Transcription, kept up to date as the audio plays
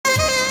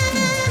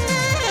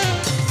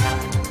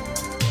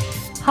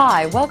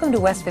Hi, welcome to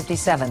West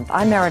 57th.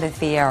 I'm Meredith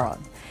Vieira.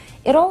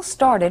 It all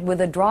started with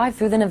a drive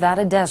through the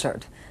Nevada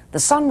desert. The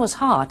sun was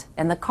hot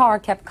and the car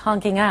kept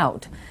conking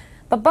out.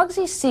 But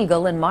Bugsy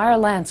Siegel and Meyer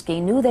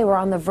Lansky knew they were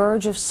on the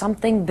verge of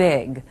something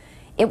big.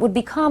 It would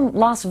become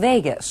Las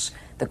Vegas,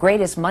 the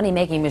greatest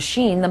money-making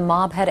machine the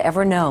mob had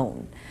ever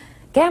known.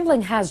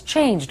 Gambling has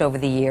changed over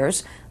the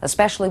years,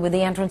 especially with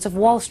the entrance of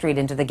Wall Street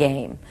into the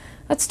game.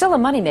 It's still a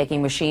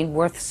money-making machine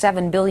worth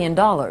 $7 billion.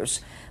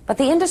 But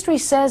the industry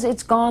says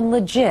it's gone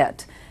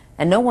legit,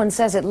 and no one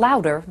says it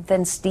louder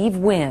than Steve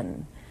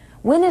Wynn.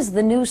 Wynn is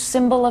the new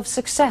symbol of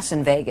success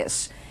in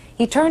Vegas.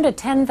 He turned a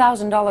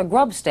 $10,000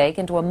 grub stake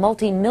into a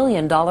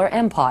multi-million-dollar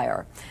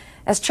empire.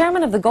 As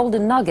chairman of the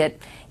Golden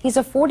Nugget, he's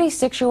a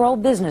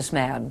 46-year-old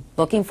businessman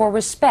looking for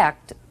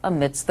respect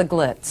amidst the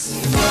glitz.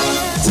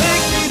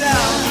 Take me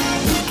down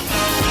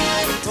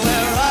to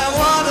where I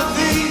want to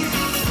be.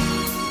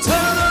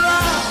 Turn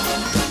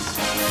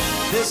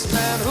around, this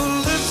man who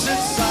lives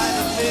inside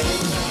of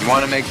me. You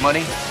want to make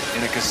money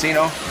in a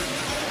casino?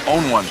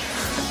 Own one.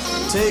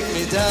 Take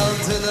me down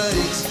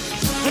tonight.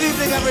 Good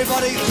evening,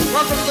 everybody.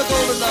 Welcome to the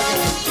Golden Nugget.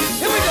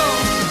 Here we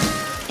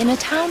go. In a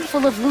town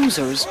full of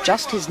losers,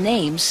 just his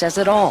name says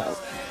it all.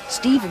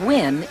 Steve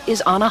Wynn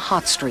is on a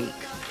hot streak.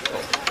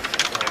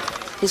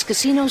 His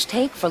casino's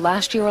take for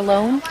last year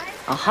alone,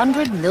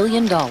 $100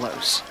 million.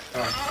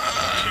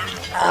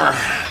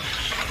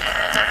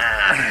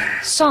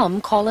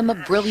 Some call him a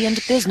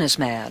brilliant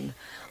businessman.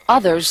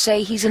 Others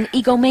say he's an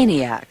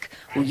egomaniac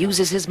who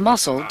uses his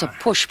muscle to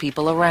push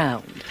people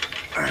around.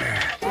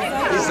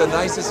 He's the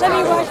nicest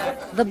guy.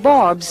 The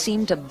barbs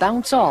seem to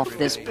bounce off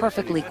this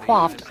perfectly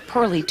coiffed,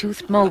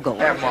 pearly-toothed mogul.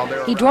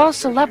 He draws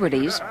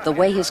celebrities the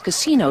way his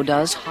casino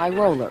does high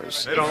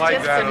rollers. They don't like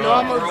just that a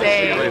normal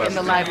day in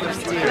the life of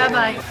Steve.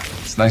 Bye-bye.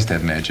 It's nice to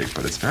have magic,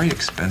 but it's very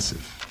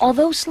expensive.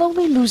 Although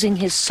slowly losing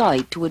his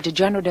sight to a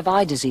degenerative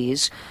eye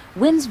disease,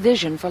 Wynn's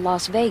vision for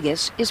Las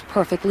Vegas is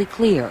perfectly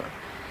clear.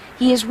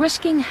 He is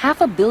risking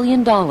 $500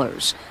 million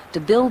to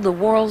build the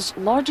world's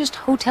largest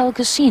hotel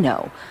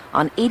casino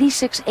on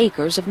 86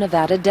 acres of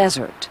Nevada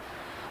desert.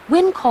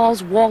 Wynn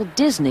calls Walt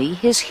Disney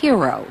his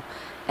hero,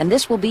 and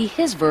this will be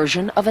his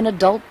version of an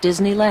adult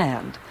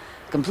Disneyland,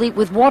 complete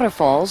with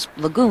waterfalls,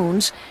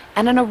 lagoons,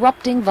 and an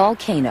erupting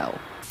volcano.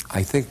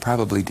 I think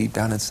probably deep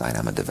down inside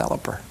I'm a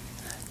developer.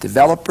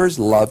 Developers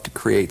love to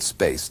create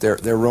space.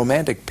 They're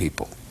romantic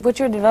people. What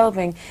you're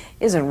developing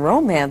isn't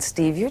romance,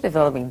 Steve. You're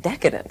developing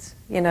decadence.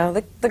 You know,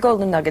 the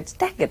Golden Nugget's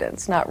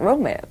decadence, not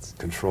romance.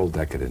 Controlled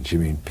decadence. You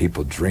mean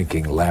people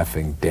drinking,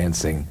 laughing,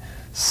 dancing,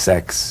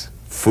 sex,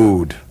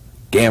 food,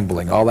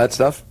 gambling, all that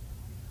stuff?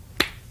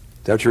 Is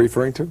that what you're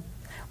referring to?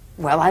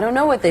 Well, I don't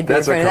know what they'd be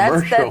That's a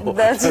referring to. commercial.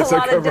 That's a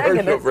lot of commercial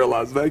decadence. for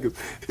Las Vegas.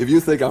 If you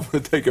think I'm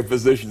going to take a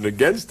position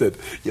against it,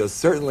 you're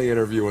certainly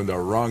interviewing the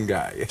wrong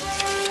guy.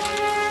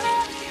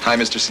 Hi,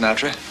 Mr.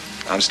 Sinatra.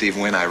 I'm Steve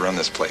Wynn. I run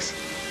this place.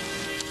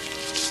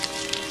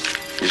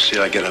 You see,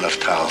 I get enough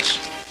towels.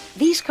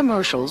 These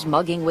commercials,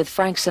 mugging with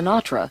Frank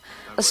Sinatra,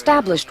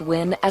 established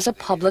Wynn as a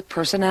public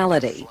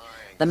personality.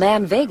 The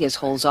man Vegas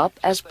holds up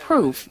as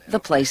proof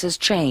the place has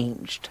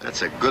changed.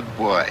 That's a good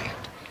boy.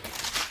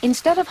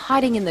 Instead of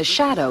hiding in the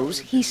shadows,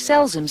 he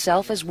sells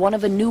himself as one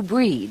of a new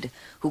breed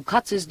who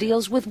cuts his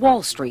deals with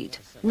Wall Street,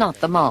 not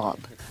the mob.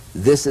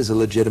 This is a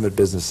legitimate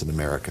business in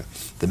America.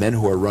 The men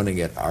who are running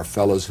it are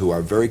fellows who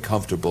are very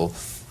comfortable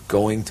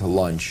going to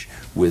lunch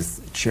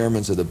with chairmen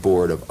of the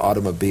board of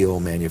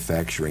automobile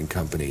manufacturing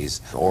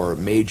companies or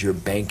major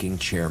banking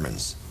chairmen.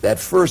 That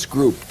first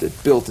group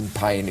that built and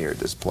pioneered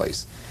this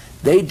place,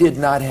 they did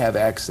not have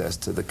access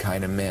to the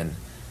kind of men.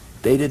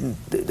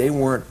 They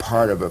weren't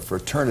part of a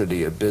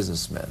fraternity of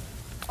businessmen.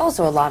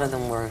 Also, a lot of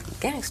them were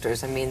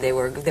gangsters. I mean, they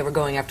were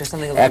going after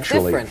something a little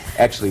different.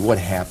 Actually, what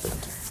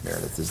happened,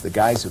 Meredith, is the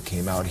guys who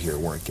came out here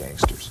weren't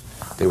gangsters.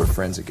 They were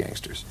friends of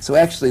gangsters. So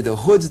actually, the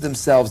hoods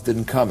themselves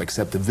didn't come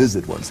except to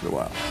visit once in a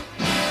while.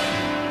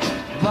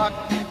 Luck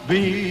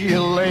be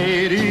a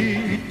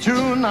lady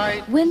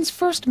tonight. Wynn's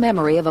first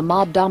memory of a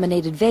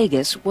mob-dominated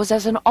Vegas was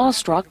as an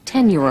awestruck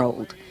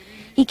 10-year-old.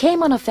 He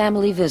came on a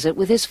family visit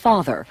with his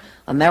father,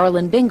 a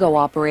Maryland bingo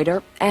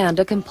operator and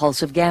a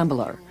compulsive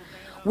gambler.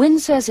 Wynn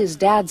says his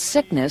dad's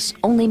sickness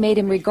only made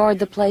him regard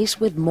the place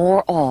with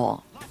more awe.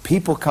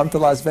 People come to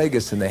Las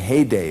Vegas in the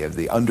heyday of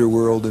the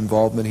underworld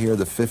involvement here,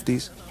 the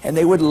 50s, and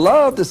they would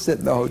love to sit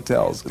in the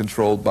hotels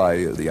controlled by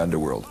the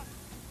underworld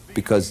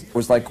because it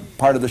was like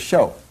part of the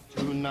show.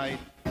 Tonight.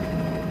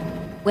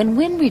 When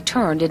Wynn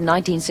returned in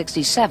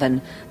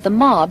 1967, the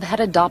mob had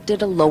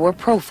adopted a lower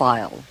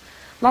profile.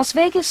 Las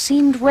Vegas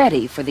seemed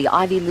ready for the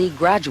Ivy League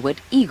graduate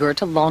eager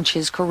to launch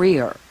his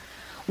career.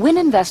 Wynn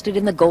invested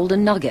in the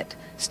Golden Nugget,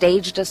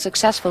 staged a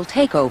successful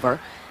takeover,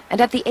 and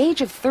at the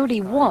age of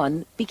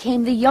 31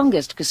 became the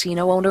youngest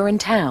casino owner in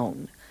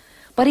town.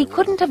 But he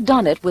couldn't have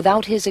done it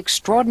without his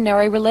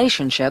extraordinary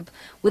relationship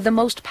with the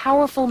most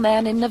powerful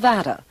man in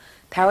Nevada,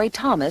 Parry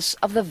Thomas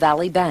of the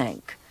Valley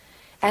Bank.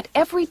 At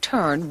every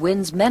turn,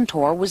 Wynn's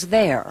mentor was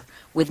there,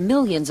 with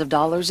millions of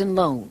dollars in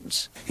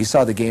loans. He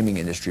saw the gaming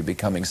industry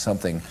becoming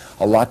something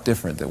a lot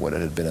different than what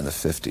it had been in the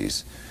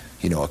 50s.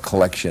 you know, a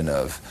collection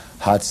of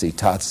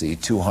hotsy-totsy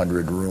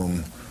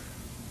 200-room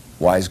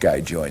wise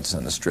guy joints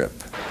on the Strip.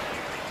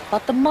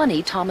 But the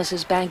money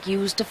Thomas's bank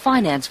used to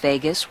finance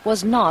Vegas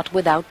was not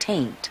without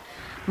taint.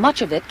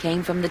 Much of it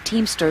came from the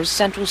Teamsters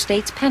Central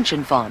States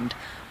Pension Fund,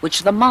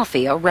 which the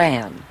Mafia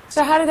ran.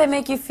 So how did that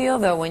make you feel,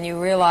 though, when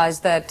you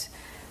realized that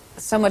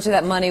so much of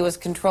that money was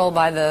controlled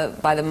by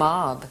the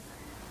mob?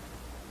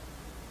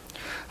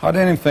 I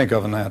didn't even think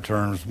of it in that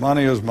terms.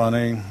 Money is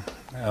money,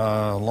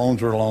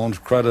 loans are loans,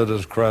 credit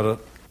is credit.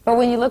 But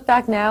when you look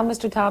back now,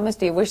 Mr. Thomas,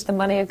 do you wish the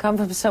money had come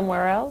from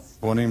somewhere else?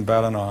 Wouldn't even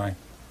bat an eye.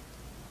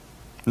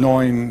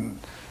 Knowing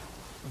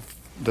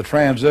the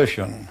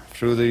transition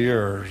through the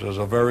years as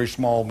a very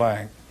small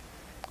bank,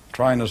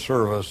 trying to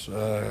service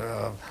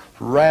a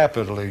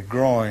rapidly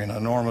growing,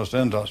 enormous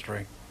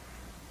industry,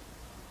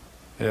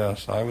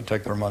 yes, I would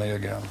take their money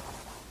again.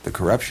 The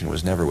corruption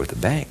was never with the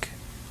bank.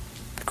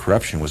 The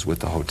corruption was with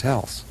the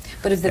hotels.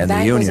 But if the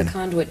bank was a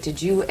conduit,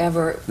 did you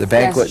ever The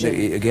bank,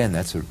 question? again,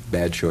 that's a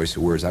bad choice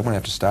of words. I'm going to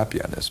have to stop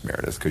you on this,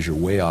 Meredith, because you're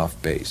way off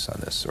base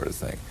on this sort of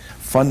thing.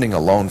 Funding a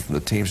loan from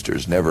the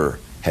Teamsters never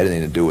had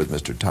anything to do with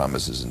Mr.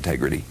 Thomas's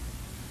integrity,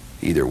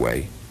 either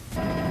way.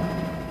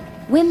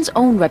 Wynn's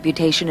own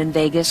reputation in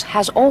Vegas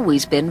has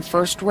always been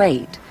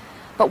first-rate.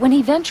 But when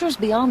he ventures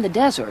beyond the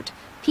desert,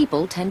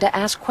 people tend to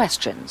ask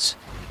questions.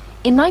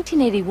 In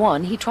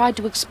 1981, he tried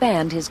to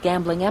expand his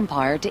gambling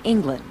empire to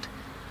England.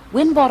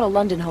 Wynn bought a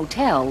London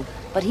hotel,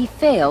 but he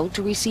failed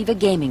to receive a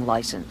gaming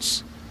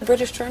license. The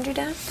British turned you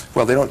down?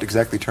 Well, they don't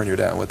exactly turn you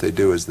down. What they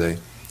do is they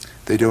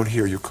don't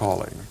hear you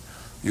calling.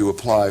 You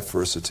apply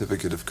for a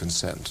certificate of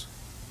consent,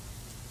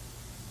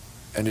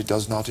 and it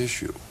does not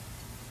issue.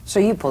 So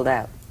you pulled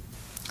out?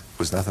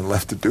 There's nothing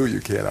left to do. You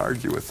can't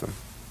argue with them.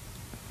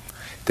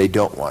 They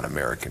don't want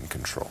American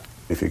control.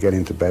 If you get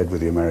into bed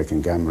with the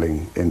American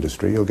gambling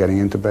industry, you're getting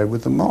into bed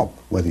with the mob.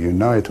 Whether you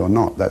know it or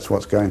not, that's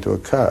what's going to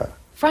occur.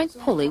 Frank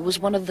Pulley was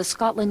one of the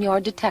Scotland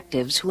Yard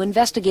detectives who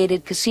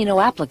investigated casino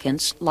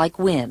applicants like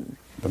Wynn.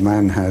 The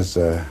man has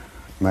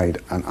made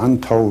an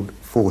untold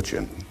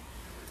fortune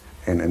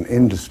in an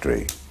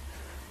industry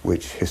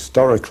which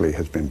historically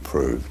has been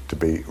proved to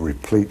be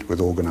replete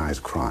with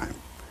organized crime.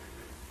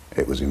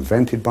 It was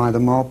invented by the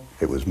mob,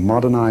 it was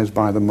modernized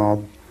by the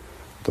mob.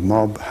 The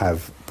mob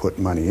have put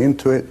money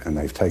into it, and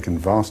they've taken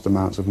vast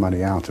amounts of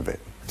money out of it.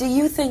 Do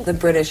you think the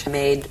British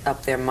made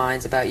up their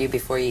minds about you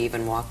before you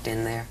even walked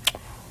in there?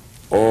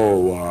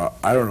 Oh,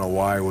 I don't know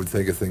why I would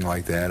think a thing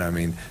like that. I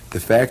mean, the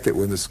fact that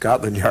when the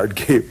Scotland Yard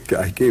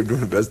guy came to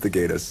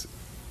investigate us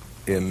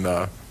in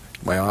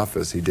my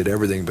office, he did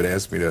everything but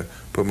ask me to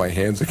put my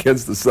hands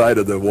against the side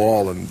of the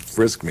wall and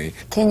frisk me.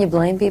 Can you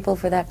blame people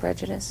for that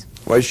prejudice?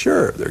 Why,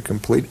 sure. They're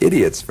complete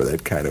idiots for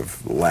that kind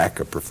of lack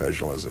of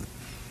professionalism.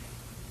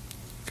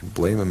 Can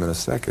blame them in a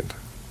second.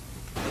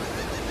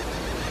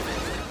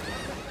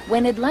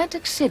 When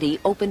Atlantic City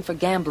opened for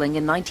gambling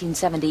in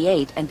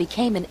 1978 and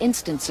became an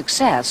instant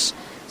success,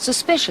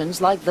 suspicions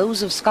like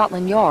those of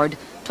Scotland Yard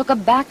took a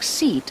back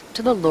seat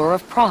to the lure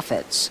of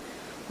profits.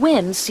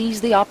 Wynn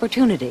seized the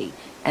opportunity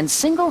and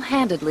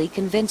single-handedly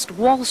convinced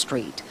Wall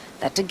Street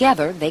that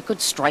together they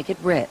could strike it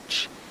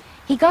rich.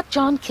 He got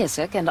John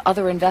Kissick and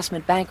other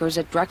investment bankers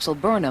at Drexel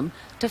Burnham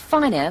to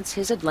finance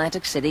his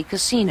Atlantic City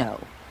casino.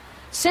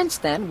 Since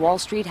then, Wall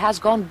Street has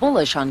gone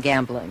bullish on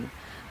gambling.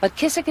 But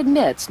Kissick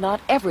admits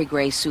not every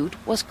gray suit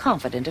was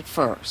confident at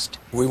first.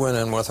 We went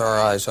in with our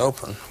eyes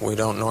open. We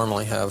don't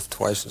normally have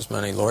twice as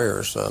many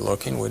lawyers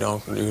looking. We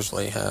don't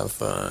usually have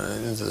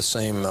the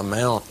same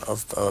amount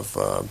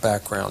of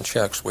background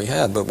checks we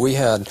had. But we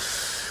had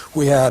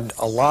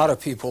a lot of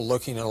people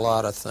looking at a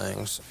lot of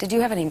things. Did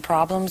you have any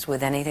problems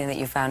with anything that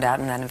you found out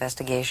in that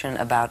investigation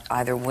about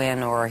either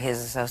Wynn or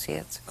his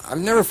associates? I've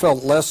never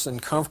felt less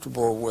than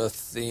comfortable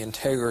with the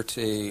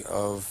integrity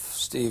of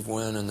Steve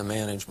Wynn and the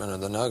management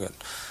of the Nugget.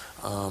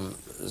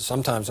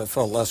 Sometimes I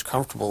felt less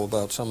comfortable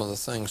about some of the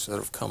things that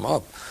have come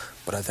up,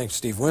 but I think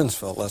Steve Wynn's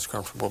felt less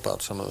comfortable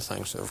about some of the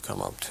things that have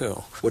come up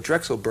too. What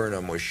Drexel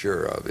Burnham was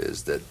sure of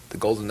is that the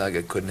Golden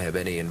Nugget couldn't have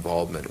any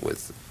involvement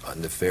with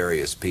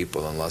nefarious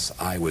people unless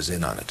I was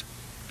in on it.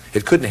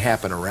 It couldn't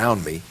happen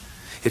around me.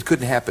 It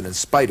couldn't happen in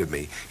spite of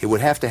me. It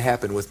would have to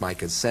happen with my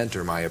consent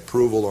or my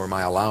approval or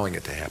my allowing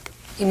it to happen.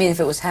 You mean if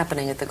it was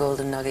happening at the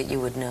Golden Nugget,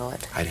 you would know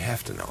it? I'd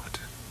have to know it.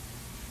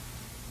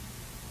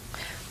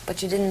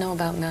 But you didn't know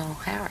about Mel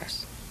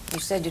Harris. You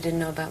said you didn't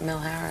know about Mel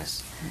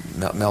Harris.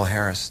 Mel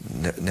Harris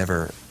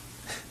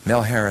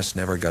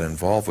never got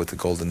involved with the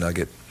Golden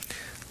Nugget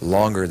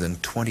longer than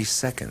 20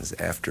 seconds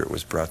after it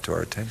was brought to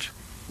our attention.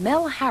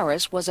 Mel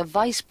Harris was a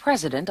vice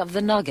president of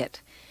the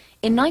Nugget.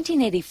 In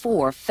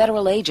 1984,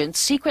 federal agents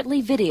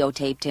secretly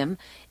videotaped him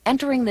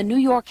entering the New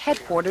York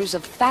headquarters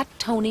of Fat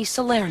Tony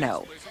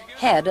Salerno,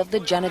 head of the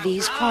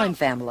Genovese crime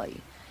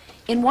family.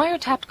 In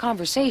wiretapped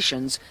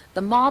conversations,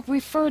 the mob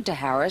referred to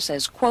Harris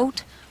as,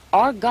 quote,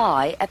 our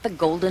guy at the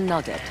Golden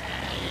Nugget.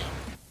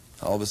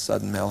 All of a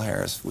sudden, Mel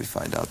Harris, we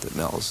find out that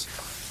Mel's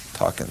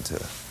talking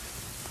to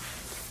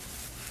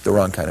the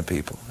wrong kind of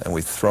people, and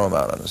we throw him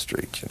out on the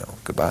street, you know.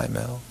 Goodbye,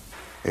 Mel.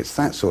 It's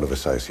that sort of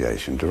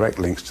association, direct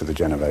links to the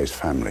Genovese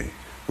family,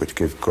 which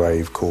give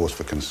grave cause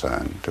for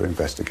concern to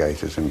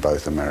investigators in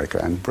both America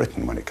and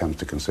Britain when it comes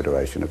to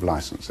consideration of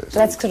licenses.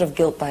 That's sort of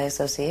guilt by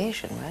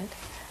association, right?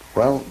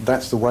 Well,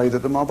 that's the way that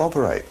the mob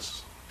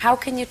operates. How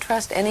can you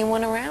trust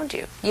anyone around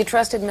you? You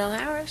trusted Mel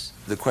Harris?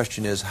 The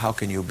question is, how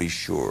can you be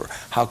sure?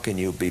 How can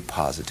you be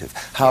positive?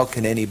 How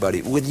can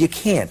anybody... Well, you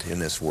can't in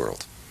this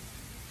world.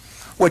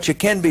 What you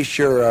can be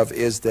sure of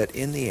is that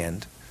in the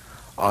end,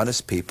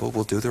 honest people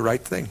will do the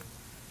right thing.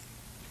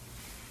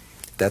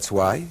 That's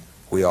why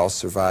we all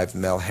survived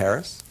Mel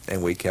Harris,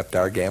 and we kept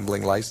our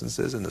gambling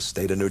licenses, and the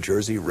state of New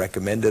Jersey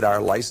recommended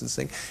our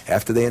licensing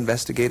after they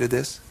investigated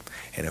this.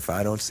 And if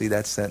I don't see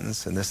that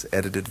sentence in this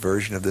edited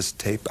version of this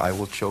tape, I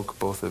will choke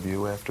both of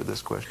you after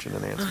this question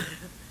and answer.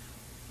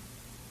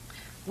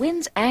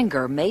 Wynn's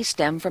anger may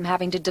stem from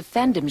having to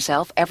defend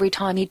himself every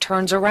time he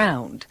turns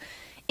around.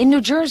 In New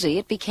Jersey,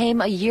 it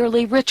became a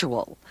yearly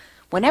ritual.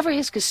 Whenever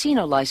his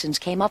casino license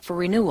came up for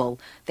renewal,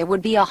 there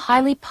would be a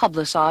highly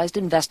publicized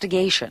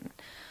investigation.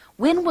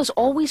 Wynn was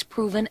always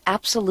proven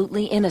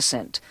absolutely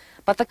innocent,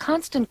 but the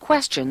constant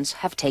questions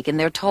have taken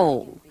their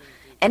toll.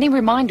 Any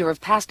reminder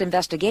of past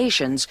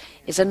investigations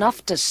is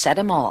enough to set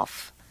him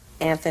off.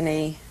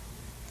 Anthony,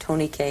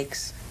 Tony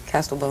Cakes,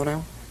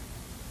 Castelbono.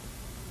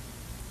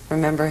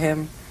 Remember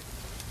him?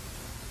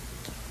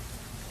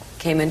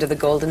 Came into the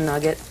Golden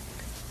Nugget,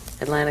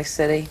 Atlantic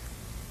City,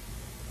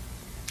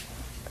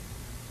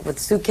 with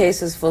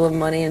suitcases full of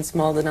money in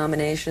small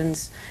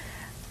denominations.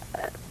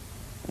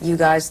 You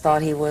guys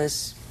thought he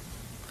was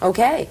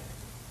okay.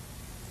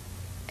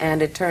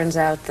 And it turns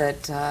out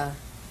that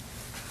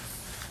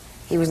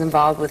he was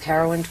involved with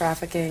heroin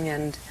trafficking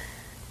and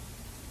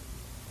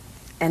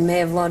may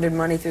have laundered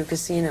money through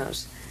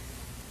casinos.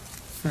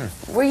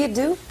 Were you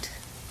duped?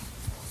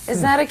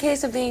 Is that a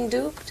case of being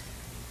duped?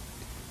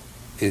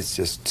 It's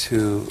just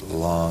too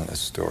long a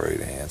story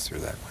to answer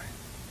that way.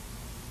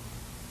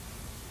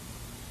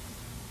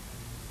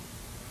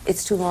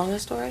 It's too long a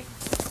story?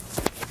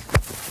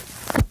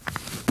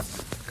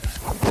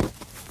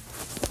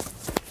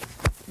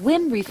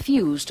 Wynn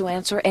refused to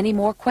answer any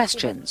more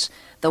questions,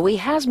 though he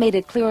has made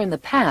it clear in the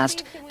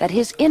past that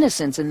his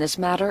innocence in this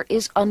matter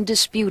is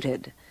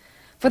undisputed.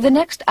 For the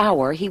next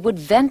hour, he would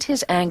vent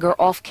his anger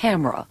off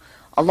camera,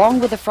 along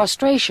with the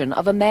frustration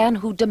of a man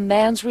who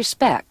demands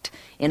respect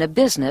in a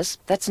business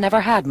that's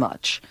never had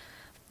much.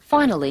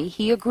 Finally,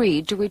 he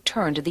agreed to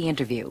return to the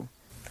interview.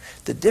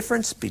 The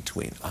difference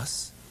between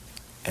us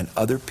and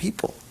other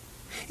people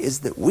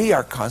is that we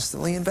are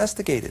constantly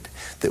investigated,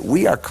 that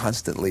we are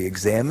constantly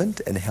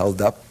examined and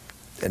held up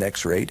and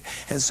x-rayed,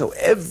 and so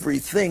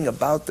everything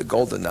about the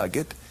Golden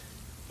Nugget,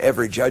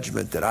 every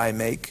judgment that I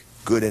make,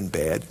 good and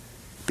bad,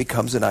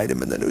 becomes an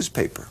item in the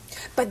newspaper.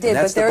 But there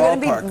are going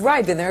to be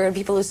but there are going to be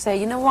people who say,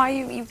 you know why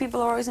you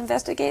people are always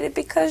investigated?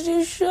 Because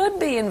you should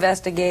be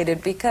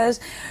investigated, because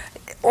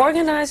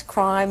organized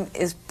crime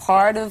is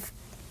part of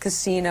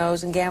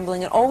casinos and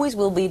gambling. It always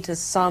will be to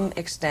some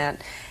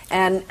extent.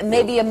 And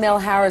maybe a Mel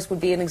Harris would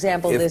be an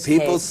example of this case.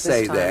 If people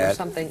say that,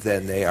 something.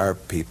 Then they are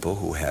people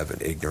who have an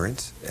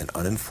ignorant and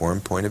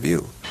uninformed point of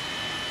view.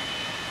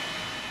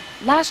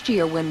 Last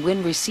year, when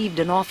Wynn received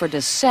an offer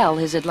to sell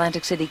his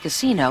Atlantic City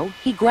casino,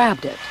 he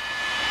grabbed it.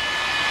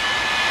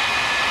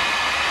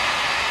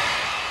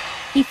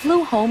 He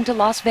flew home to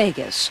Las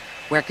Vegas,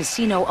 where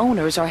casino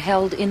owners are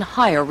held in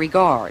higher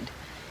regard.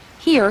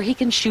 Here he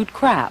can shoot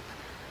crap,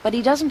 but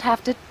he doesn't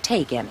have to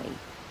take any.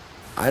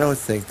 I don't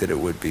think that it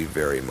would be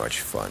very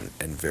much fun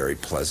and very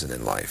pleasant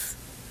in life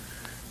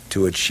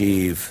to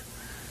achieve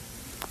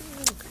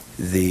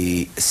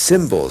the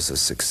symbols of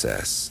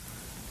success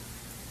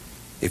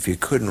if you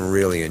couldn't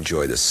really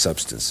enjoy the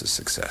substance of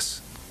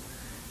success.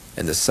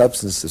 And the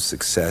substance of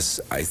success,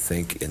 I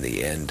think, in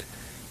the end,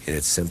 in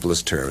its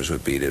simplest terms,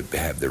 would be to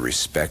have the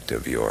respect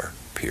of your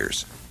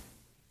peers.